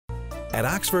At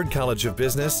Oxford College of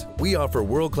Business, we offer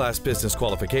world-class business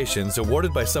qualifications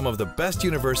awarded by some of the best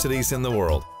universities in the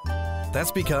world.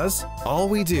 That's because all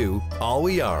we do, all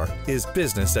we are, is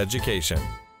business education.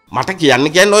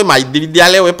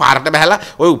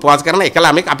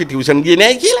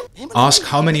 Ask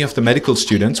how many of the medical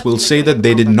students will say that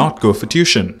they did not go for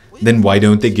tuition. Then why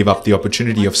don't they give up the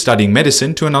opportunity of studying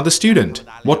medicine to another student?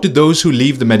 What do those who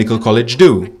leave the medical college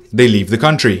do? They leave the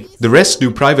country. The rest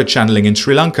do private channeling in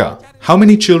Sri Lanka. How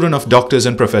many children of doctors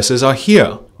and professors are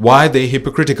here? Why are they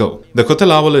hypocritical? The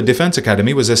Kotalawala Defence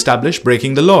Academy was established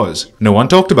breaking the laws. No one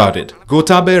talked about it.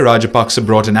 Gotabaya Rajapaksa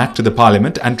brought an act to the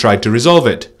parliament and tried to resolve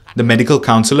it. The medical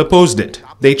council opposed it.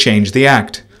 They changed the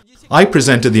act. I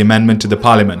presented the amendment to the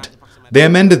parliament. They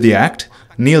amended the act,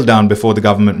 kneeled down before the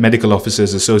Government Medical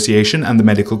Officers Association and the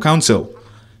Medical Council.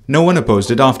 No one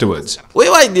opposed it afterwards.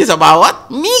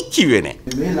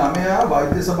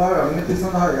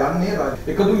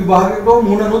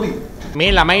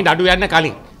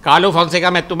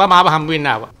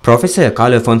 Professor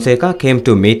Carlo Fonseca came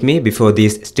to meet me before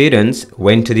these students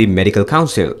went to the medical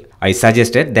council. I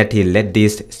suggested that he let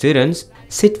these students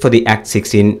sit for the Act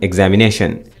 16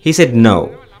 examination. He said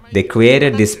no, they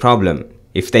created this problem.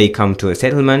 If they come to a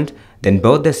settlement, then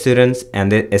both the students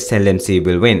and the SLMC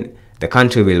will win. The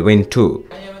country will win too.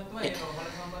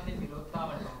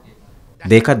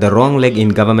 They cut the wrong leg in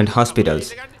government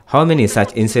hospitals. How many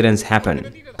such incidents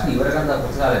happen?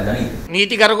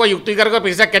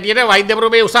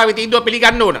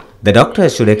 The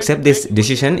doctors should accept this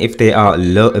decision if they are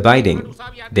law-abiding.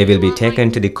 They will be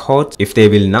taken to the courts if they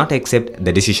will not accept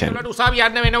the decision.